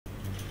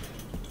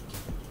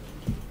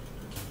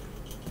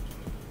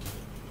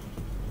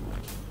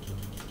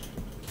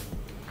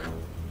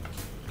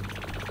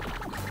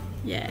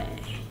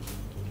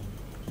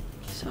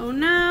So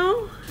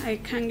now I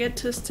can get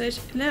to stage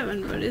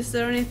 11, but is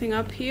there anything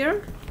up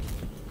here?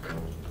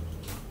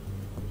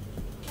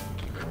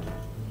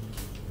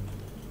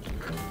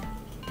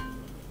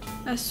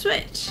 A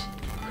switch.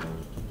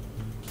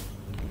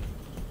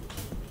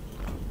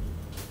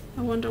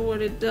 I wonder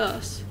what it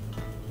does.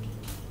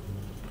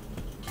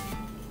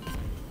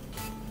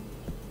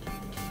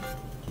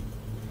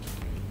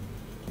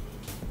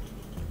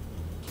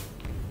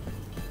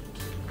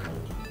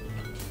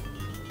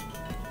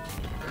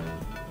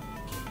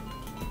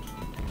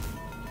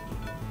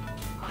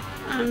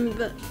 And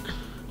the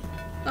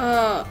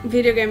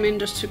video game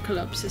industry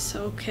collapses.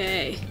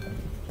 Okay.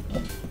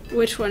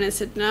 Which one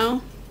is it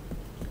now?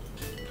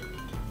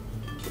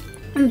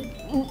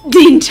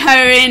 The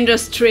entire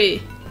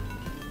industry.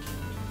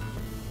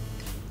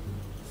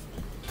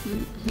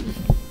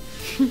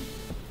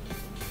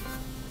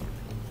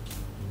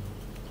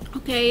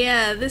 Okay,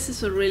 yeah, this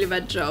is a really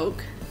bad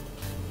joke.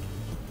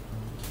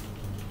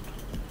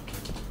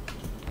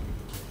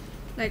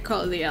 Like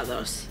all the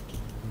others.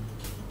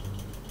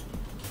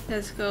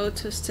 Let's go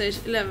to stage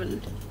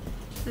 11.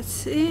 Let's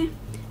see.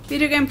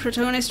 Video game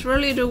protagonists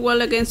rarely do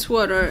well against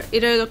water.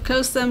 It either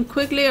kills them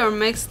quickly or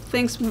makes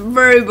things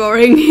very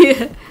boring.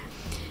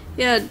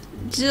 Yeah,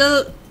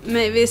 Jill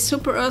may be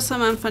super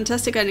awesome and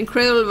fantastic and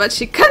incredible, but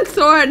she can't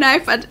throw a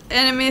knife at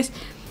enemies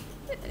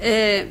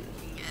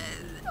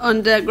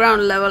on the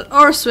ground level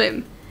or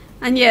swim.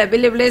 And yeah,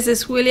 Billy Blaze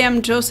is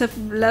William Joseph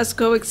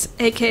Blazkowicz,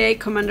 aka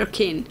Commander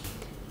Keen.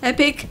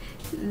 Epic,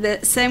 the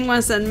same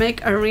ones that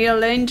make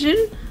Unreal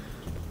Engine.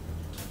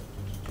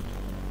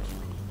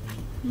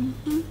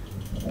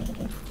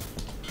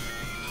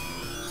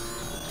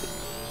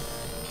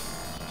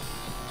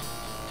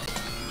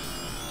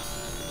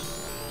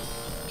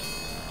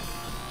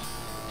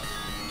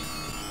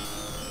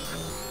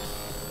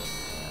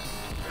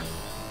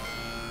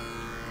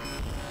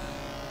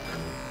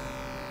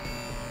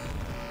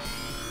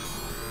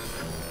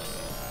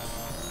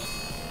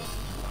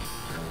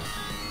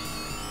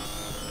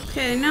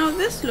 Okay, now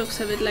this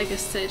looks a bit like a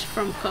stage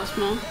from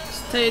Cosmo.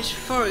 Stage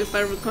 4, if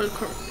I recall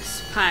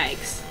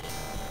spikes.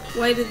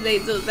 Why did they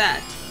do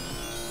that?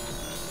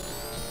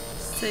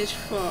 Stage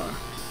 4,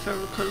 if I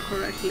recall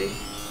correctly.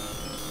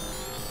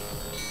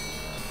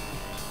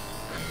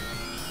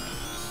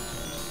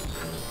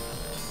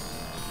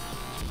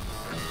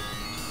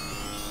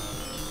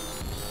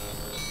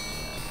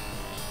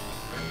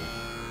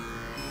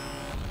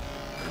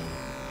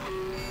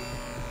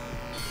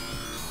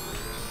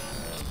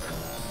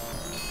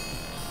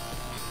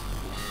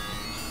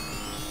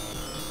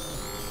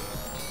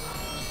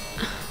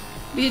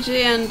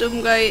 BJ and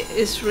Doomguy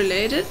is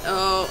related.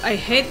 Oh, I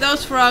hate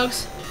those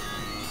frogs.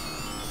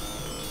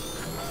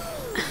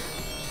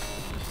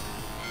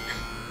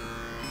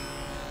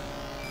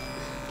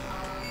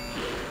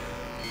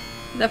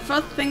 The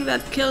first thing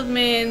that killed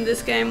me in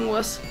this game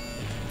was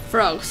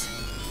frogs.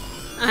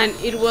 And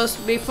it was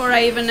before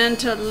I even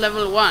entered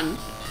level 1.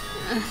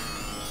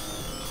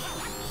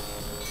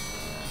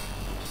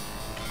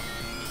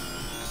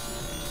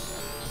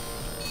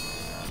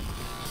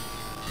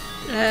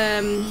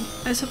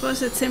 I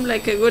suppose it seemed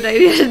like a good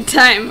idea at the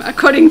time.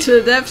 According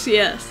to the devs,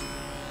 yes.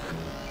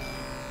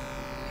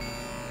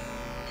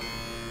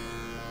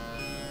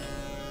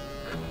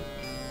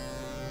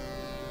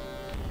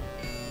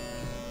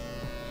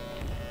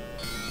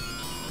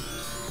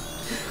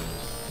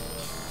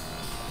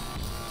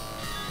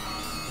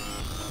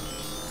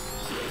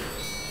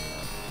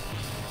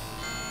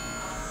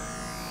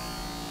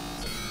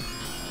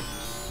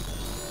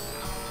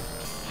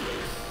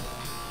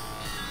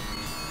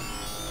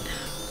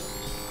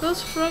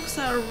 Those frogs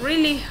are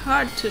really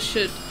hard to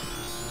shoot.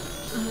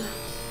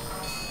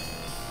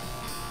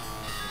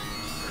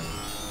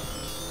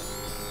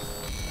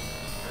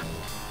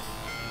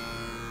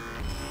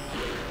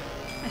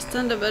 I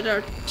stand a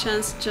better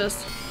chance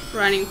just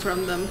running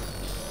from them.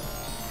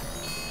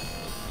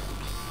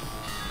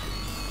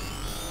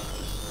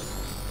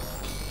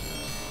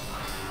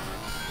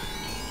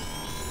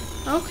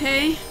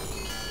 Okay,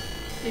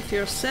 if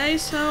you say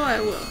so, I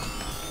will.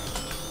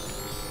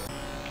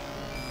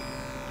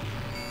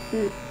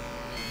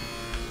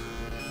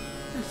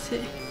 Let's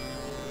see.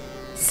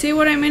 See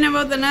what I mean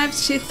about the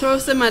knives? She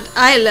throws them at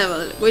eye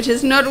level, which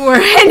is not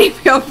where any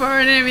of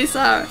our enemies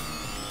are.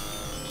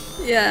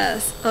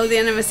 Yes, all the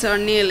enemies are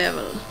knee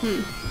level.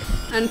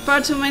 And far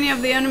too many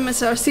of the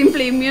enemies are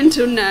simply immune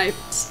to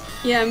knives.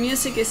 Yeah,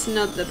 music is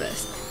not the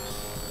best.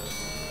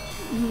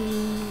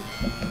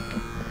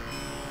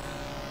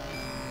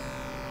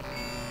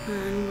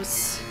 And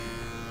what's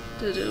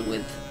to do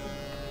with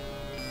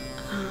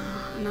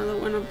another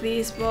one of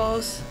these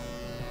balls?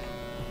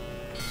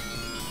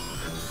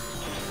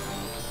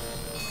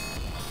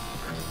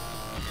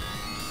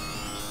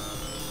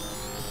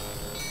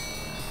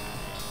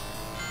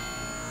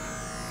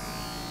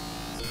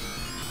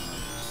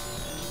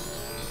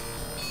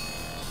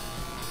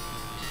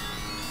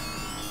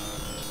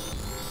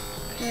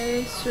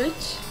 Okay,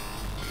 switch.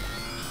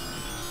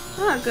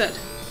 Ah, good.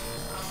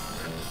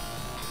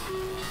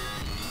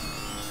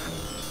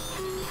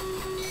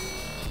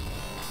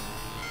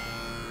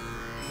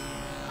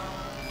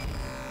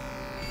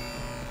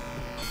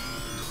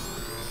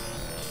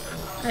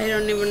 I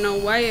don't even know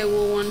why I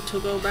would want to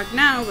go back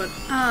now, but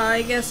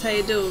I guess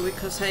I do,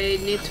 because I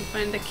need to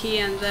find the key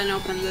and then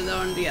open the door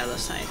on the other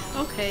side.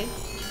 Okay.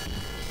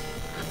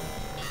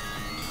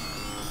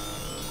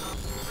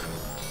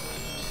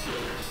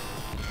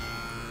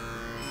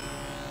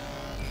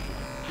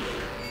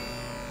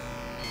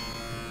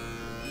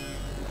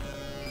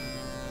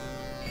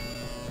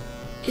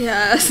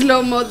 Yeah,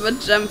 slow mode but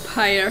jump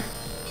higher.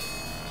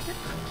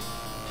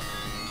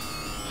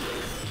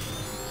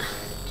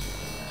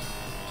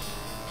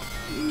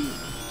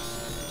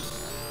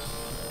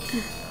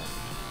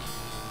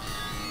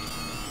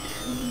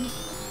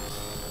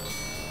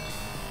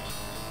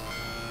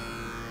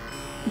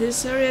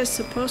 This area is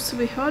supposed to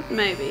be hot,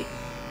 maybe.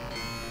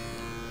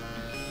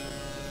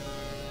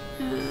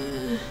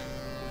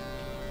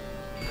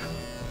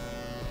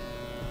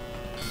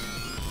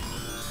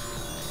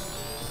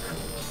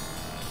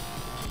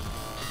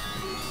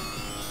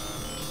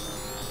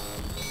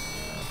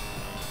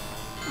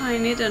 I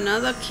need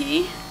another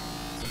key.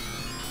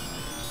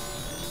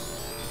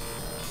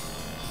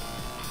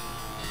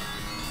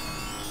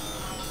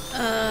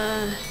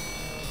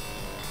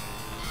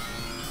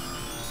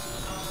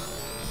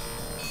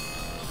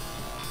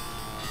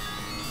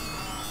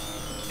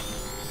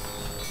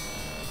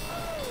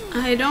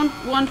 I don't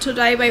want to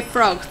die by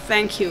frog,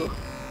 thank you.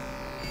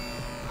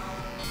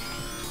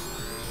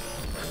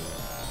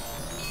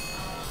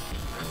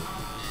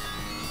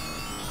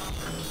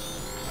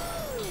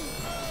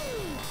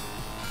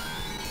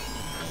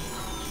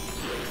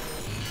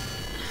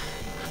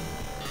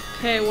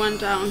 Okay, one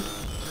down.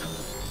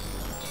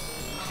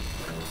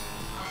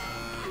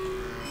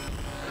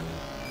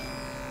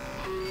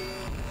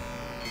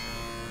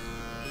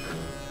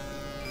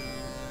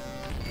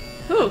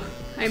 Whew,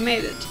 I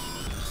made it.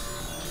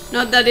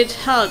 Not that it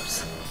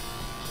helps.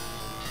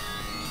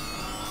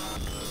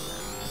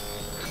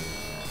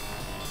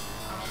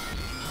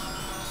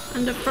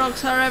 And the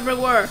frogs are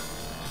everywhere.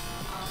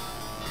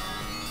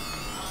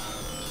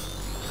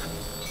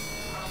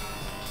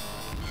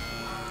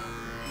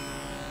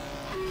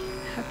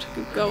 I have to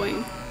keep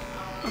going.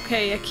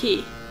 Okay, a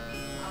key.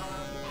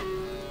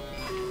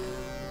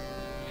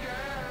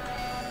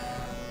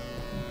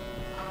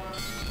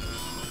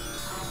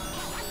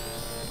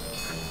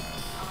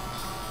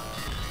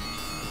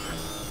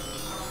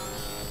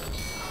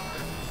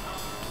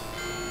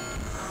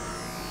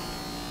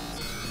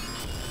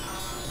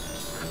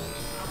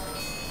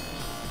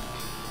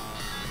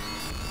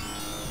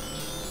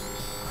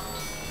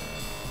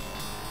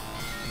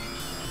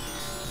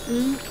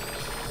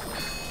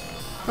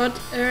 Hot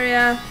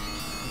area,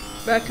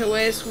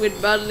 breakaways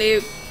with badly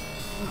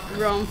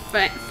drawn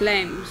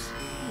flames.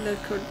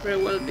 That could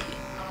very well be.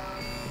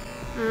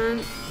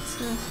 And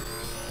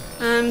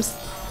I'm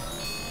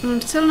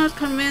still not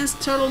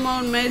convinced turtle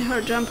mode made her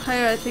jump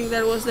higher. I think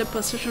that was the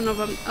position of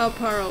an up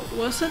arrow.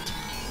 Was it?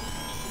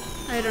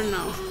 I don't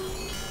know.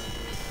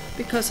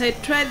 Because I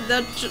tried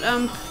that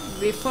jump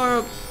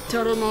before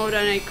turtle mode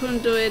and I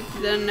couldn't do it.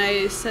 Then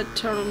I set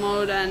turtle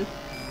mode and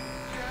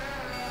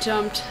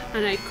jumped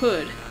and I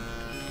could.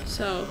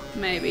 So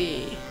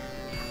maybe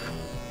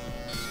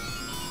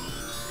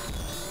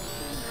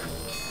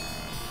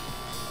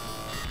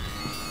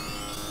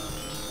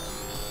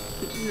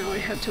no, I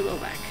have to go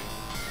back.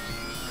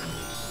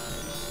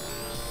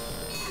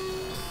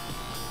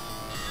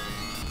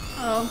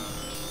 Oh,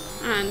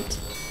 and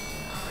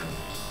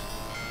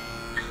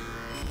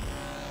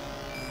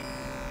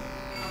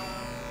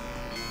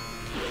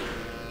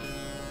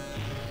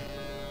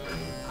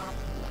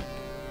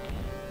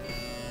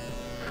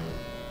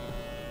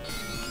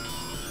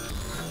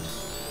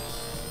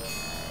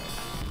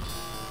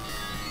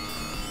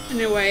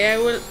anyway, I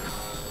will.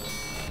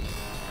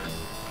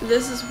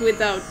 This is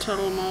without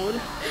turtle mode.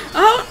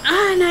 Oh,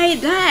 and I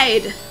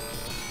died!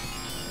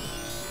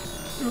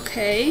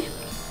 Okay.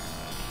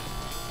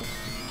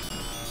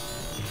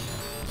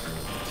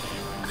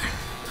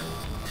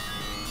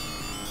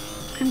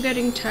 I'm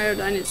getting tired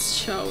and it's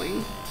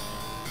showing.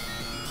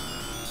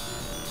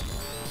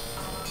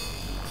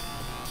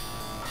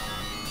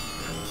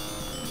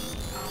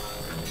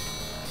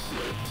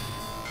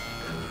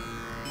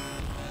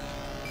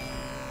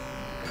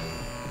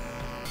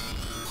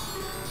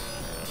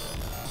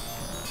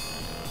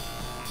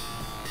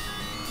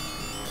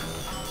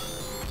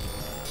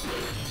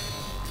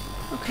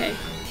 Okay,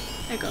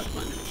 I got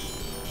one.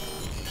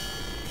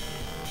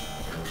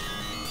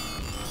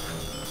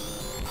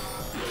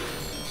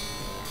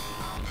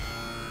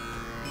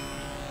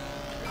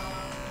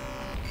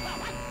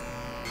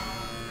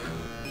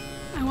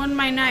 I want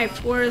my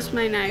knife. Where is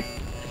my knife?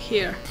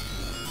 Here.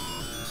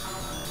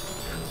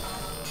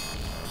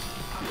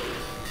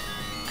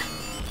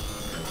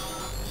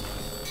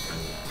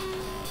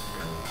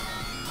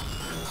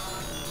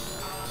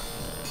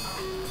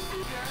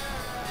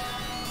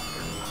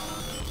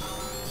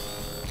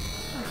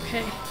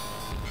 Okay.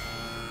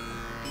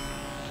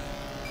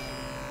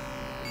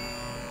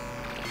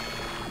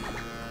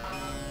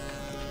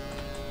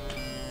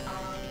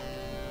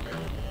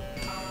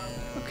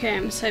 Okay,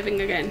 I'm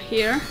saving again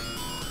here.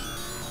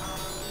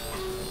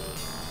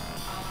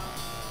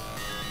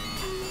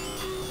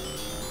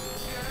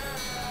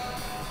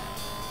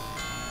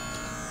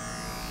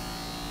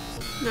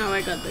 Now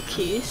I got the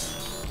keys.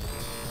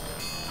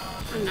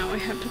 And now I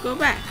have to go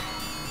back.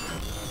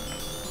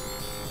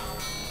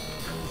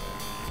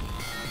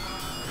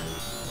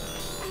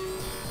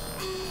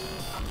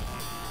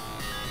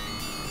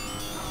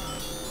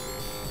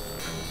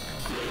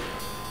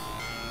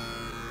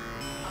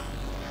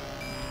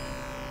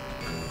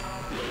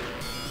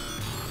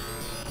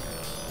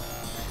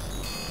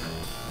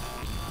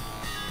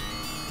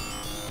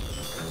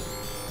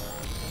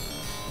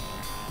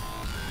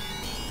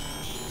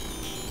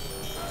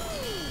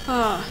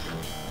 Oh.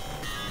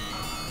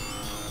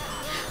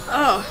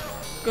 Oh,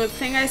 good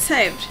thing I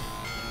saved.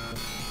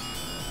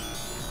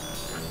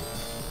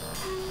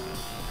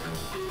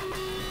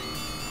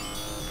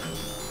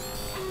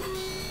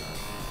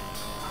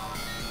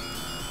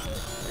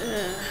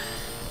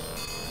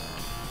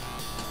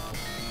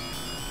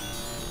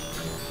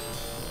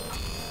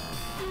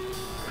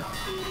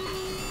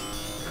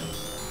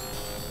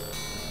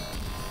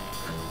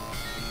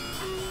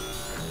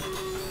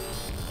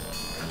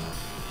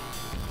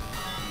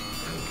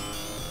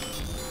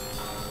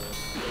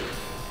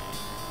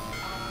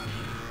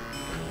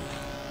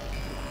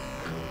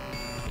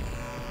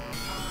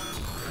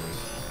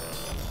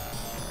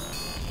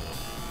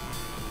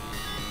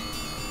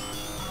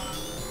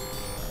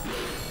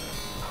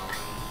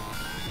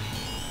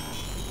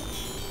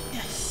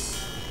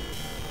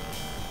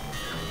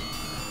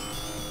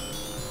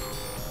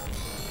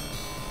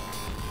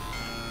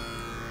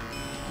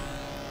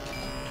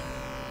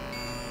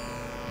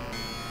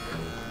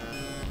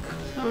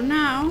 So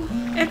now,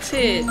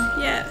 exit,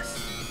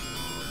 yes.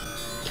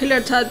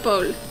 Killer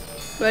tadpole.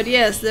 But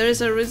yes, there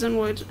is a reason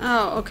why.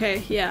 Oh,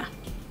 okay, yeah.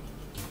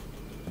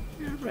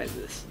 I'll write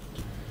this.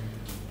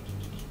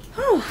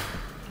 Whew.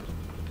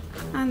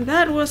 And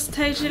that was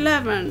stage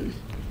 11.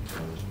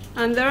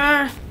 And there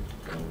are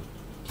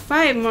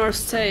 5 more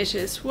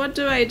stages. What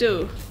do I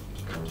do?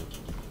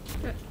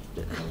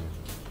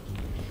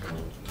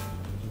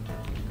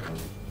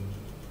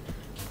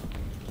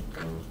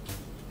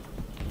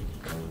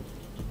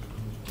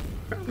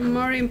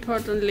 More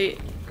importantly,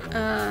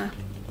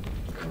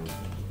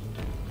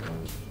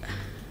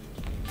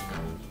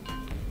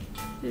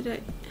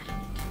 did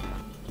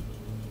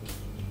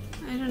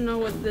I don't know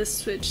what this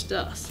switch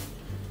does,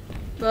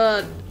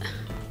 but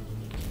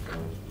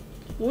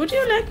would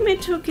you like me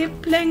to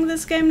keep playing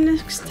this game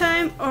next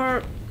time,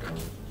 or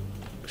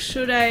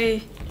should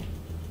I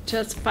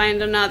just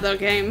find another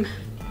game?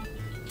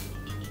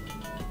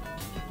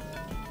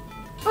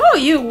 Oh,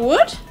 you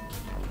would?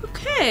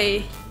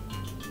 Okay.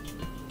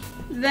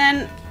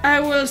 Then I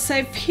will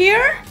save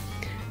here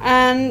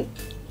and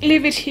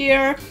leave it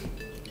here.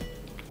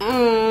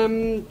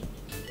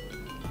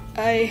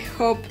 I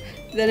hope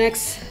the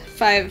next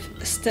 5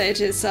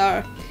 stages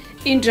are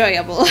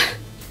enjoyable.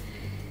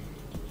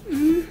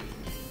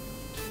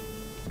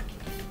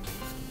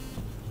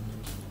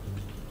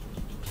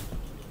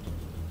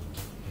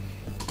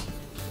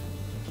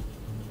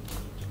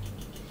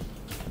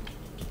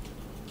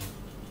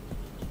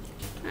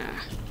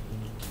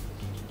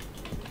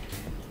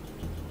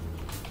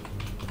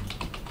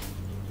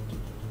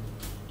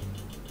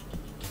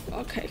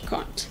 Okay,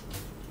 can't.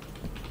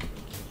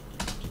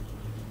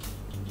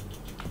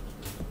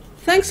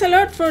 Thanks a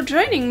lot for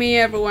joining me,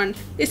 everyone.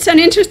 It's an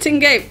interesting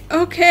game.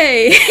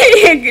 Okay,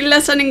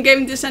 lesson in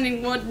game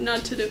designing, what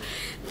not to do.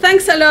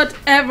 Thanks a lot,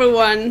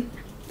 everyone.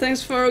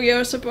 Thanks for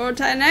your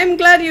support, and I'm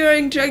glad you're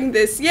enjoying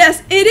this.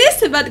 Yes, it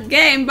is a bad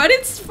game, but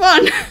it's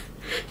fun.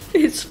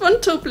 It's fun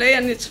to play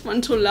and it's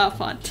fun to laugh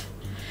at.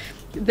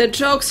 The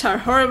jokes are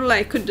horrible,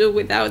 I could do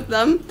without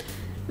them.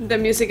 The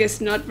music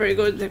is not very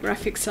good, the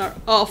graphics are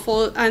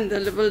awful, and the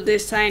level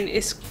design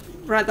is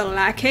rather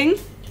lacking.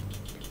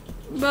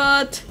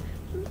 But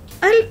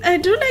I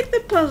do like the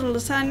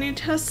puzzles, and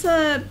it has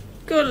a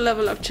good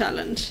level of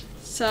challenge.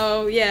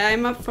 So yeah,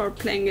 I'm up for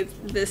playing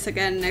this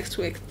again next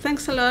week.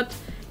 Thanks a lot,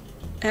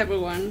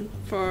 everyone,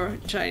 for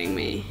joining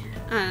me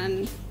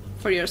and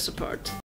for your support.